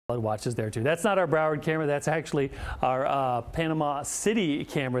Watches there too. That's not our Broward camera. That's actually our Panama City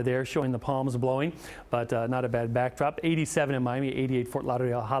camera there, showing the palms blowing, but not a bad backdrop. 87 in Miami, 88 Fort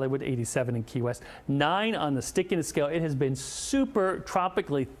Lauderdale, Hollywood, 87 in Key West. 9 on the stickiness scale. It has been super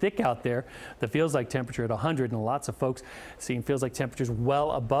tropically thick out there. The feels like temperature at 100, and lots of folks seeing feels like temperatures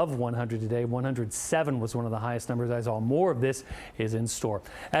well above 100 today. 107 was one of the highest numbers I saw. More of this is in store.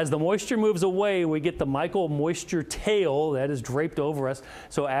 As the moisture moves away, we get the Michael moisture tail that is draped over us.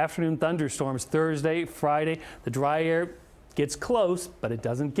 So afternoon thunderstorms Thursday, Friday. The dry air gets close, but it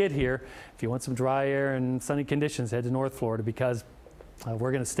doesn't get here. If you want some dry air and sunny conditions, head to North Florida, because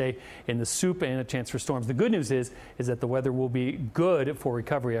we're going to stay in the soup and a chance for storms. The good news is that the weather will be good for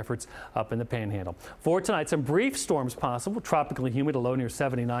recovery efforts up in the Panhandle. For tonight, some brief storms possible. Tropically humid, a low near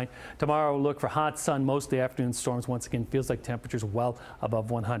 79. Tomorrow, look for hot sun, mostly afternoon storms. Once again, feels like temperatures well above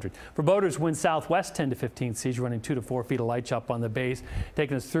 100. For boaters, wind southwest 10 to 15 seas, running 2 to 4 feet of light chop on the bays,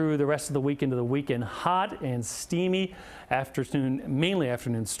 taking us through the rest of the week into the weekend. Hot and steamy afternoon, mainly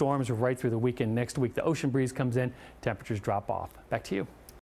afternoon storms right through the weekend. Next week, the ocean breeze comes in, temperatures drop off. Back to you.